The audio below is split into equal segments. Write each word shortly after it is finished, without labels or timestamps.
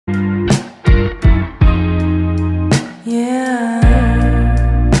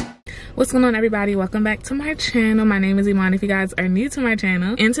What's going on, everybody? Welcome back to my channel. My name is Imani if you guys are new to my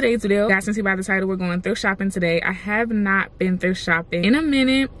channel. In today's video, guys, can see by the title, we're going thrift shopping today. I have not been thrift shopping in a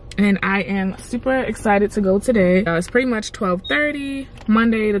minute and I am super excited to go today. It's pretty much 12:30,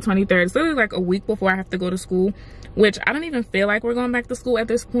 Monday the 23rd. It's literally like a week before I have to go to school, which I don't even feel like we're going back to school at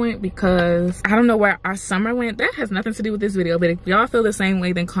this point because I don't know where our summer went. That has nothing to do with this video, but if y'all feel the same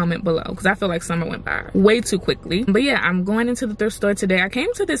way, then comment below because I feel like summer went by way too quickly. But yeah, I'm going into the thrift store today. I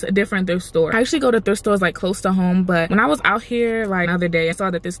came to this different thrift store. I usually go to thrift stores like close to home, but when I was out here like the other day, I saw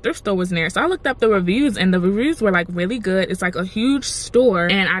that this thrift store was near. So I looked up the reviews and the reviews were like really good. It's like a huge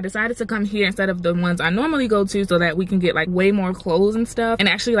store and I decided to come here instead of the ones I normally go to so that we can get like way more clothes and stuff and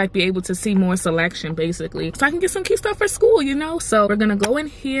actually like be able to see more selection basically. So I can get some cute stuff for school, you know? So we're gonna go in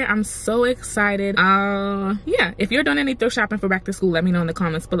here. I'm so excited. Yeah, if you're doing any thrift shopping for back to school, let me know in the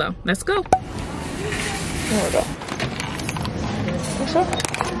comments below. Let's go. There we go.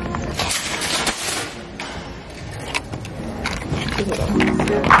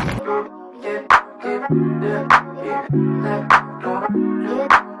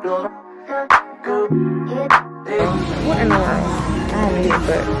 What in the world? I don't need it,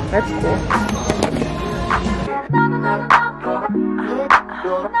 but that's cool.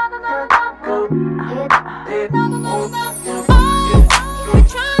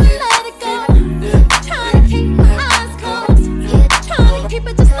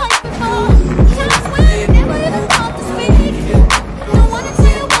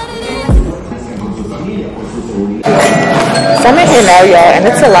 So I'm in here now, y'all, and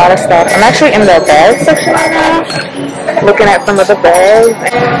it's a lot of stuff. I'm actually in the bag section right now, looking at some of the bags.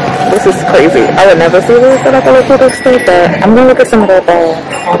 This is crazy. I would never see this at like a local store, but I'm gonna look at some of their bags.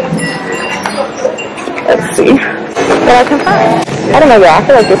 Let's see what I can find. I don't know, y'all. I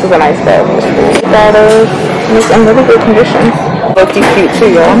feel like this is a nice bag. It's in really good condition. Looking cute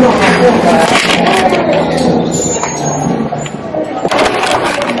too, y'all.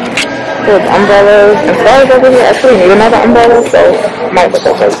 There's umbrellas and flowers over here. I actually need another umbrella, so I might look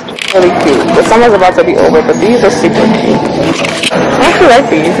at those. Really cute. The summer's about to be over, but these are super cute. I actually like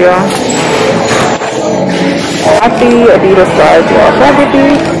these, y'all. Happy Adidas slides, y'all. Should I get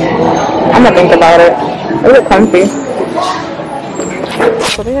these? I'm gonna think about it. They look comfy.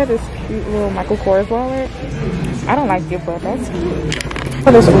 So they have this cute little Michael Kors wallet. I don't like it, but that's cute.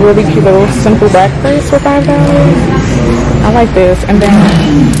 Oh, this really cute little simple back brace for $5. I like this. And then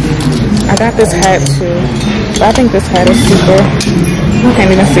I got this hat too. But I think this hat is super, I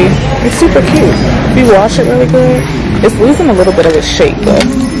can't even see. It's super cute. If you wash it really good, it's losing a little bit of its shape, but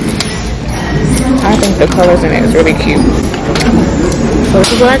I think the colors in it is really cute. So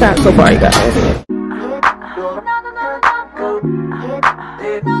this is what I got so far, you guys.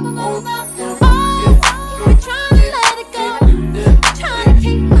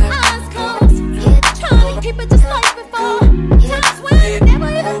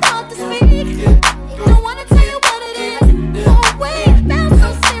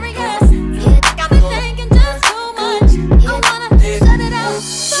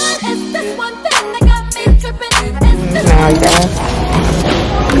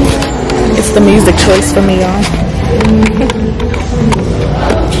 It's the music choice for me, y'all.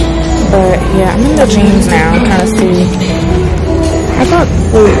 But yeah, I'm in the jeans now. I'm trying to see.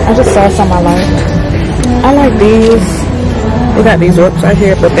 I just saw some I like. I like these. We got these rips right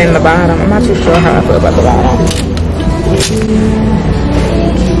here, but then the bottom, I'm not too sure how I feel about the bottom.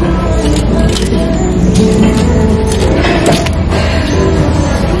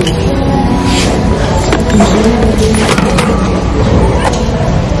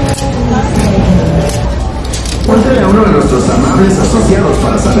 Cuéntale a uno de nuestros amables asociados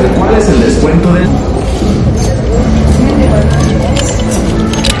para saber cuál es el descuento de...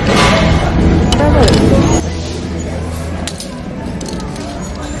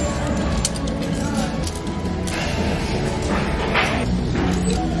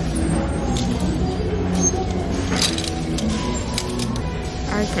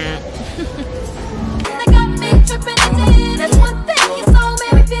 I can't.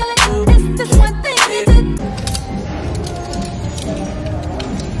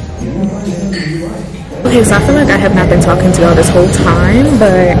 Okay, so I feel like I have not been talking to y'all this whole time,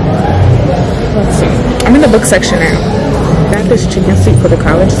 but let's see. I'm in the book section now. Got this chicken soup for the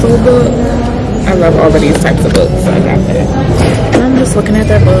college soul book. I love all of these types of books, so I got that. And I'm just looking at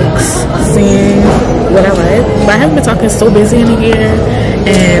their books, seeing what I like. But I haven't been talking, so busy in here,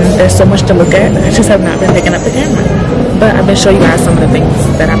 and there's so much to look at. I just have not been picking up the camera. But I've been showing you guys some of the things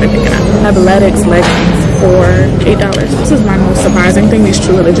that I've been picking up. I have athletics leggings for $8. This is my most surprising thing, these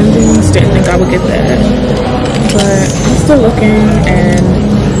True Religion jeans. Didn't think I would get that. But I'm still looking and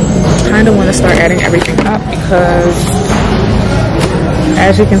kind of want to start adding everything up because,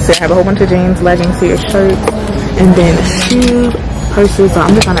 as you can see, I have a whole bunch of jeans, leggings here, shirts, and then shoes, purses. So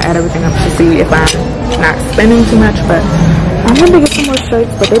I'm just gonna add everything up to see if I'm not spending too much. But I wanted to get some more shirts,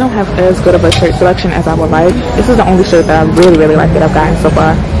 but they don't have as good of a shirt selection as I would like. This is the only shirt that I really like that I've gotten so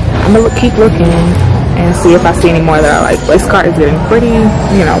far. I'm gonna keep looking and see if I see any more that I like. This cart is getting pretty,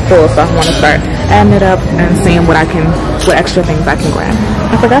 you know, full, so I want to start adding it up and seeing what extra things I can grab.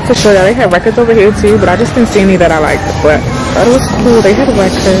 I forgot to show y'all, they have records over here too, but I just didn't see any that I liked. But I thought it was cool. They had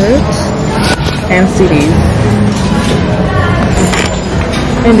records and CDs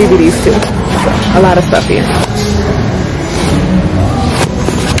and DVDs too. So, a lot of stuff here.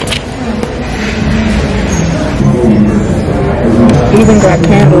 Even got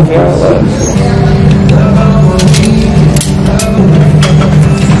candles, y'all. Look.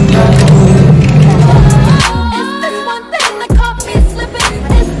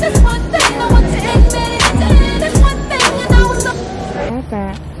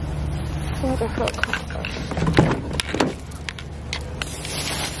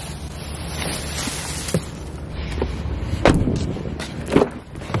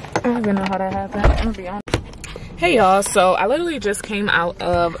 I don't even know how that happened. I'm gonna be honest. Hey y'all, so I literally just came out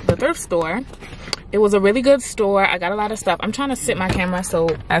of the thrift store. It was a really good store. I got a lot of stuff. I'm trying to sit my camera so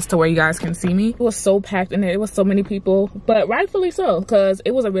as to where you guys can see me. It was so packed in there. It was so many people, but rightfully so, because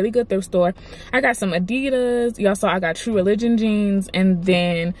it was a really good thrift store. I got some Adidas. Y'all saw I got True Religion jeans, and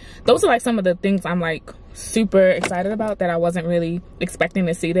then those are like some of the things I'm like super excited about that I wasn't really expecting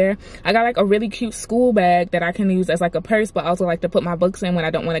to see there. I got like a really cute school bag that I can use as like a purse, but also like to put my books in when I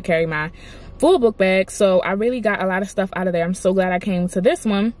don't want to carry my full book bag. So I really got a lot of stuff out of there. I'm so glad I came to this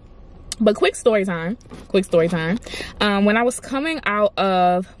one. But quick story time. When I was checking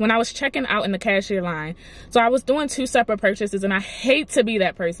out in the cashier line, so I was doing 2 separate purchases, and I hate to be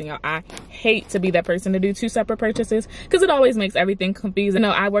that person, y'all. I hate to be that person to do 2 separate purchases because it always makes everything confusing. No,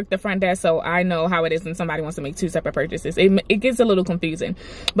 I work the front desk, so I know how it is when somebody wants to make 2 separate purchases. It gets a little confusing.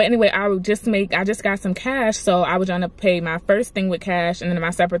 But anyway, I just got some cash, so I was trying to pay my first thing with cash and then my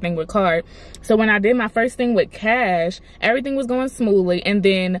separate thing with card. So when I did my first thing with cash, everything was going smoothly, and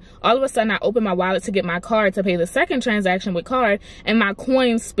then all of a sudden I opened my wallet to get my card to pay the second transaction with card, and my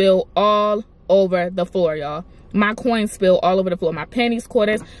coins spilled all over the floor, y'all. My coins spilled all over the floor. My pennies,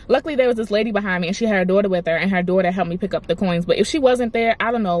 quarters. Luckily there was this lady behind me, and she had her daughter with her, and her daughter helped me pick up the coins. But if she wasn't there,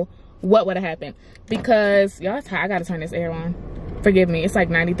 I don't know what would have happened, because y'all, I gotta turn this air on. Forgive me, it's like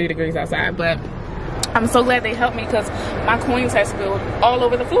 93 degrees outside, but I'm so glad they helped me because my coins had spilled all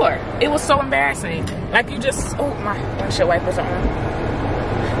over the floor. It was so embarrassing. Like you just, oh, my windshield wipers are on.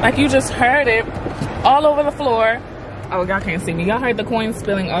 Like you just heard it all over the floor. Oh, y'all can't see me. Y'all heard the coins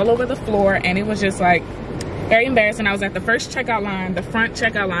spilling all over the floor, and it was just like very embarrassing. I was at the first checkout line, the front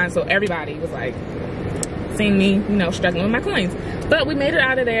checkout line, so everybody was like seeing me, you know, struggling with my coins. But we made it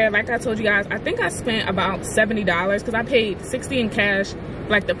out of there. Like I told you guys, I think I spent about $70 because I paid $60 in cash for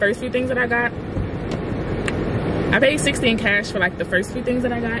like the first few things that I got. I paid $60 in cash for like the first few things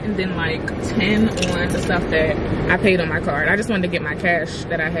that I got, and then like 10 on the stuff that I paid on my card. I just wanted to get my cash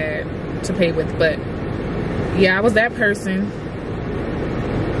that I had to pay with. But yeah, I was that person.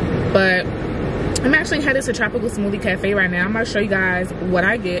 But I'm actually headed to Tropical Smoothie Cafe right now. I'm gonna show you guys what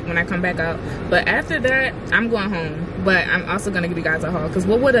I get when I come back out. But after that, I'm going home. But I'm also gonna give you guys a haul, because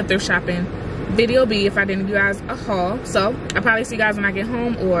what would a thrift shopping video be if I didn't give you guys a haul? So I'll probably see you guys when I get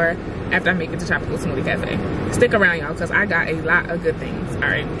home or after I make it to Tropical Smoothie Cafe. Stick around, y'all, because I got a lot of good things. All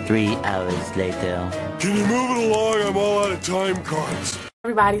right. 3 hours later. Can you move it along? I'm all out of time cards.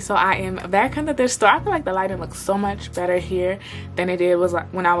 Everybody, so I am back in the thrift store. I feel like the lighting looks so much better here than it did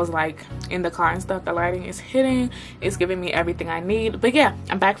when I was like in the car and stuff. The lighting is hitting, it's giving me everything I need. But yeah,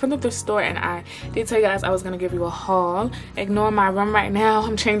 I'm back from the thrift store, and I did tell you guys I was gonna give you a haul. Ignore my room right now.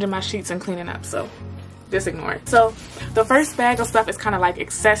 I'm changing my sheets and cleaning up, so just ignore it. So the first bag of stuff is kind of like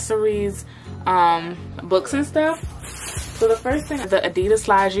accessories, books and stuff. So the first thing, the Adidas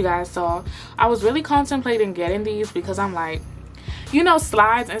slides you guys saw. I was really contemplating getting these because I'm like, you know,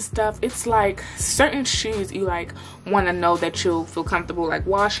 slides and stuff, it's like certain shoes you like want to know that you'll feel comfortable like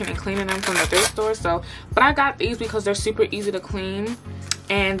washing and cleaning them from the thrift store. So but I got these because they're super easy to clean,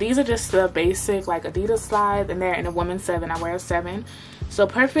 and these are just the basic like Adidas slides, and they're in a women's 7. I wear a 7, so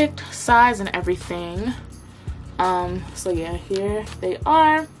perfect size and everything. So yeah, here they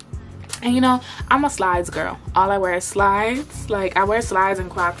are. And you know, I'm a slides girl. All I wear is slides. Like, I wear slides and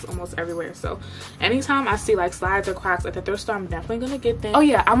Crocs almost everywhere. So anytime I see like slides or Crocs at the thrift store, I'm definitely gonna get them. Oh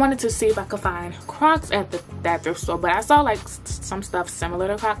yeah, I wanted to see if I could find Crocs at that thrift store, but I saw like some stuff similar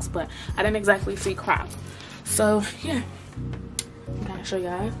to Crocs, but I didn't exactly see Crocs. So yeah, got to show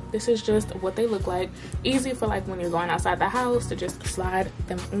y'all. This is just what they look like. Easy for like when you're going outside the house to just slide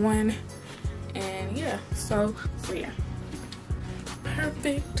them on. And yeah, so yeah,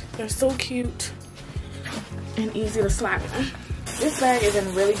 perfect. They're so cute and easy to slide on. This bag is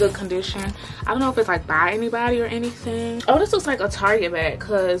in really good condition. I don't know if it's like by anybody or anything. Oh, this looks like a Target bag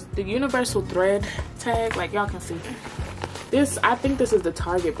because the universal thread tag, like y'all can see this. I think this is the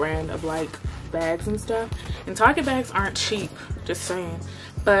Target brand of like bags and stuff, and Target bags aren't cheap, just saying.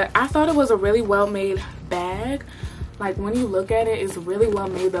 But I thought it was a really well made bag. Like when you look at it, it's really well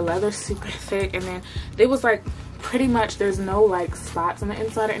made. The leather's super thick, and then it was like pretty much there's no like spots on the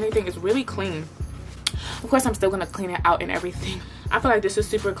inside or anything. It's really clean. Of course, I'm still gonna clean it out and everything. I feel like this is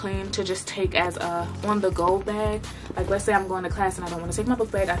super clean to just take as a on-the-go bag. Like let's say I'm going to class and I don't want to take my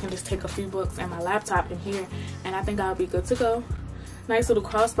book bag, I can just take a few books and my laptop in here, and I think I'll be good to go. Nice little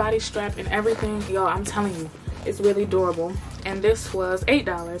crossbody strap and everything. Yo, I'm telling you, it's really durable. And this was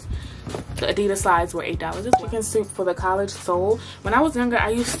 $8. The Adidas slides were $8. It's Chicken Soup for the College Soul. When I was younger, I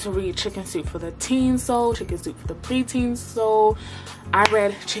used to read Chicken Soup for the Teen Soul, Chicken Soup for the Preteen Soul. I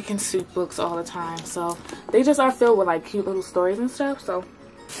read Chicken Soup books all the time. So they just are filled with like cute little stories and stuff. So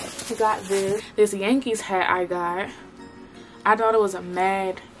I got this Yankees hat I got. I thought it was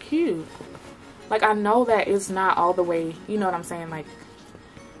mad cute. Like I know that it's not all the way, you know what I'm saying, like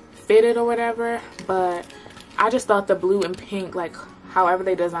fitted or whatever, but I just thought the blue and pink, like however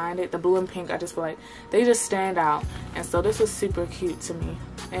they designed it, the blue and pink, I just feel like they just stand out. And so this was super cute to me.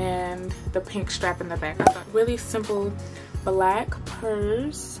 And the pink strap in the back, I thought really simple black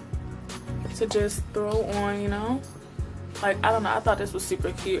purse to just throw on, you know, like I don't know, I thought this was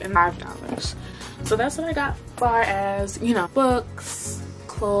super cute. And $5. So that's what I got far as, you know, books,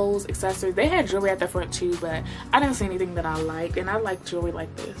 clothes, accessories. They had jewelry at the front too, but I didn't see anything that I liked, and I like jewelry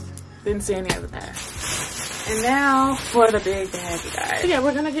like this. Didn't see any other bag. And now for the big bag, you guys. Yeah,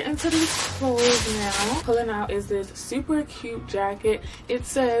 we're gonna get into these clothes now. Pulling out is this super cute jacket. It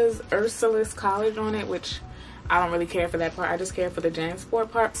says Ursulus College on it, which I don't really care for that part. I just care for the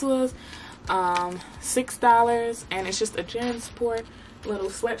JanSport part. This was $6, and it's just a JanSport little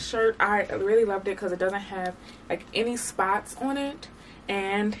sweatshirt. I really loved it because it doesn't have like any spots on it,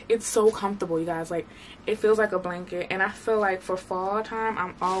 and it's so comfortable, you guys. Like it feels like a blanket, and I feel like for fall time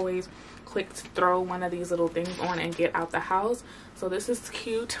I'm always quick to throw one of these little things on and get out the house. So this is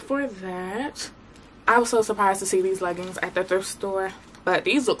cute for that. I was so surprised to see these leggings at the thrift store, but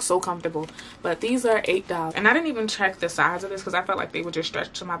these look so comfortable. But these are $8, and I didn't even check the size of this because I felt like they would just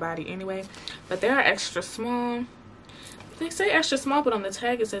stretch to my body anyway. But they are extra small. They say extra small, but on the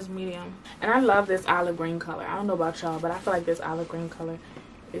tag it says medium. And I love this olive green color. I don't know about y'all, but I feel like this olive green color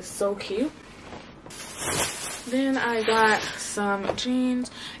is so cute. Then I got some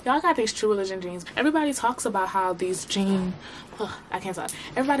jeans. Y'all, got these True Religion jeans. Everybody talks about how these jeans, I can't talk.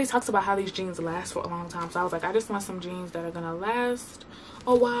 Everybody talks about how these jeans last for a long time. So I was like, I just want some jeans that are gonna last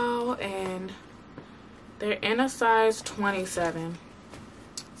a while, and they're in a size 27.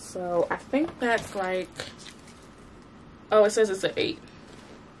 So I think that's like, oh, it says it's an 8,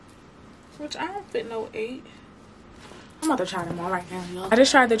 which I don't fit no 8. I'm about to try them on right now, y'all. I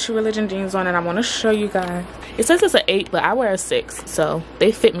just tried the True Religion jeans on, and I want to show you guys. It says it's an 8, but I wear a 6, so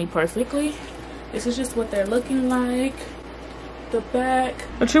they fit me perfectly. This is just what they're looking like. The back.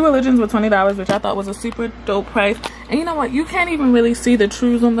 The True Religions were $20, which I thought was a super dope price. And you know what? You can't even really see the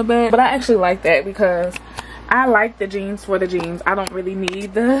Trues on the back, but I actually like that because I like the jeans for the jeans. I don't really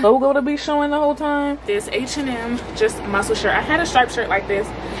need the logo to be showing the whole time. This H&M just muscle shirt. I had a striped shirt like this,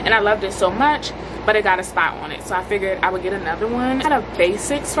 and I loved it so much, but it got a spot on it, so I figured I would get another one. I had a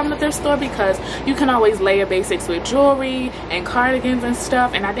basics from the thrift store because you can always layer basics with jewelry and cardigans and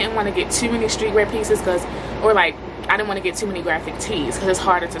stuff, and I didn't want to get too many streetwear pieces I didn't want to get too many graphic tees because it's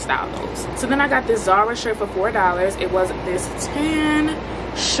harder to style those. So then I got this Zara shirt for $4. It was this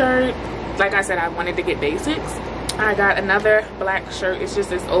tan shirt. Like I said, I wanted to get basics. I got another black shirt. It's just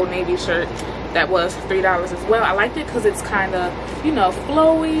this Old Navy shirt that was $3 as well. I liked it because it's kind of, you know,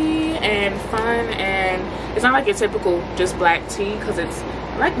 flowy and fun, and it's not like your typical just black tee because it's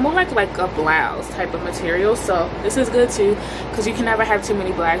like more like a blouse type of material. So this is good too because you can never have too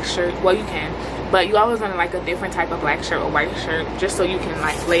many black shirts. Well, you can, but you always want like a different type of black shirt or white shirt just so you can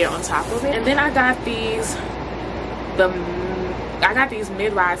like layer on top of it. And then I got these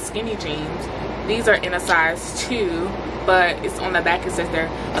mid-rise skinny jeans. These are in a size 2, but it's on the back it says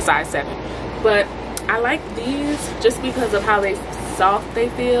they're a size 7. But I like these just because of how soft they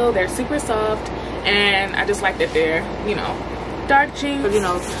feel. They're super soft, and I just like that they're, you know, dark jeans. But, you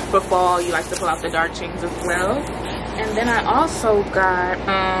know, for fall you like to pull out the dark jeans as well. And then I also got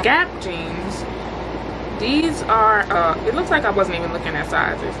Gap jeans. These are it looks like I wasn't even looking at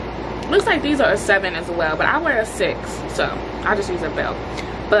sizes. Looks like these are a 7 as well, but I wear a 6, so I just use a belt.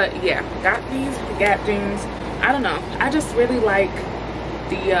 But yeah, got these Gap jeans. I don't know, I just really like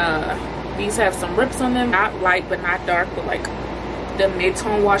the these have some rips on them, not light but not dark, but like the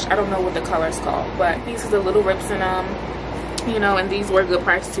mid-tone wash. I don't know what the color is called, but these are the little rips in them, you know, and these were a good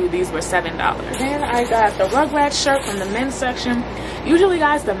price too. These were $7. Then I got the Rugrats shirt from the men's section. Usually,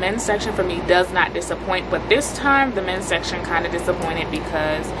 guys, the men's section for me does not disappoint, but this time the men's section kind of disappointed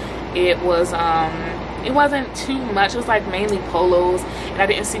because it was it wasn't too much. It was like mainly polos, and I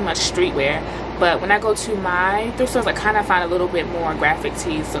didn't see much streetwear. But when I go to my thrift stores, I kind of find a little bit more graphic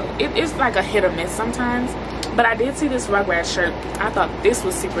tees, so it's like a hit or miss sometimes. But I did see this Rugrats shirt. I thought this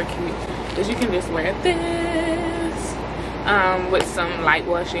was super cute because you can just wear this with some light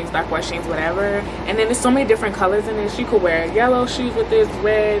wash jeans, dark wash jeans, whatever. And then there's so many different colors in this. You could wear yellow shoes with this,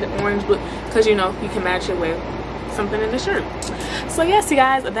 red, orange, because you know you can match it with something in the shirt. So yes, you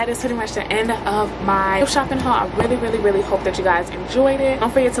guys, that is pretty much the end of my thrift shopping haul. I really hope that you guys enjoyed it.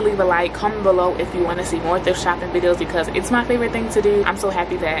 Don't forget to leave a like, comment below if you want to see more thrift shopping videos, because it's my favorite thing to do. I'm so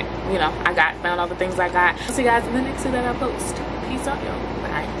happy that, you know, I found all the things I got. See you guys in the next video that I post. Peace out,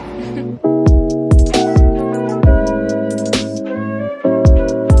 y'all. Bye.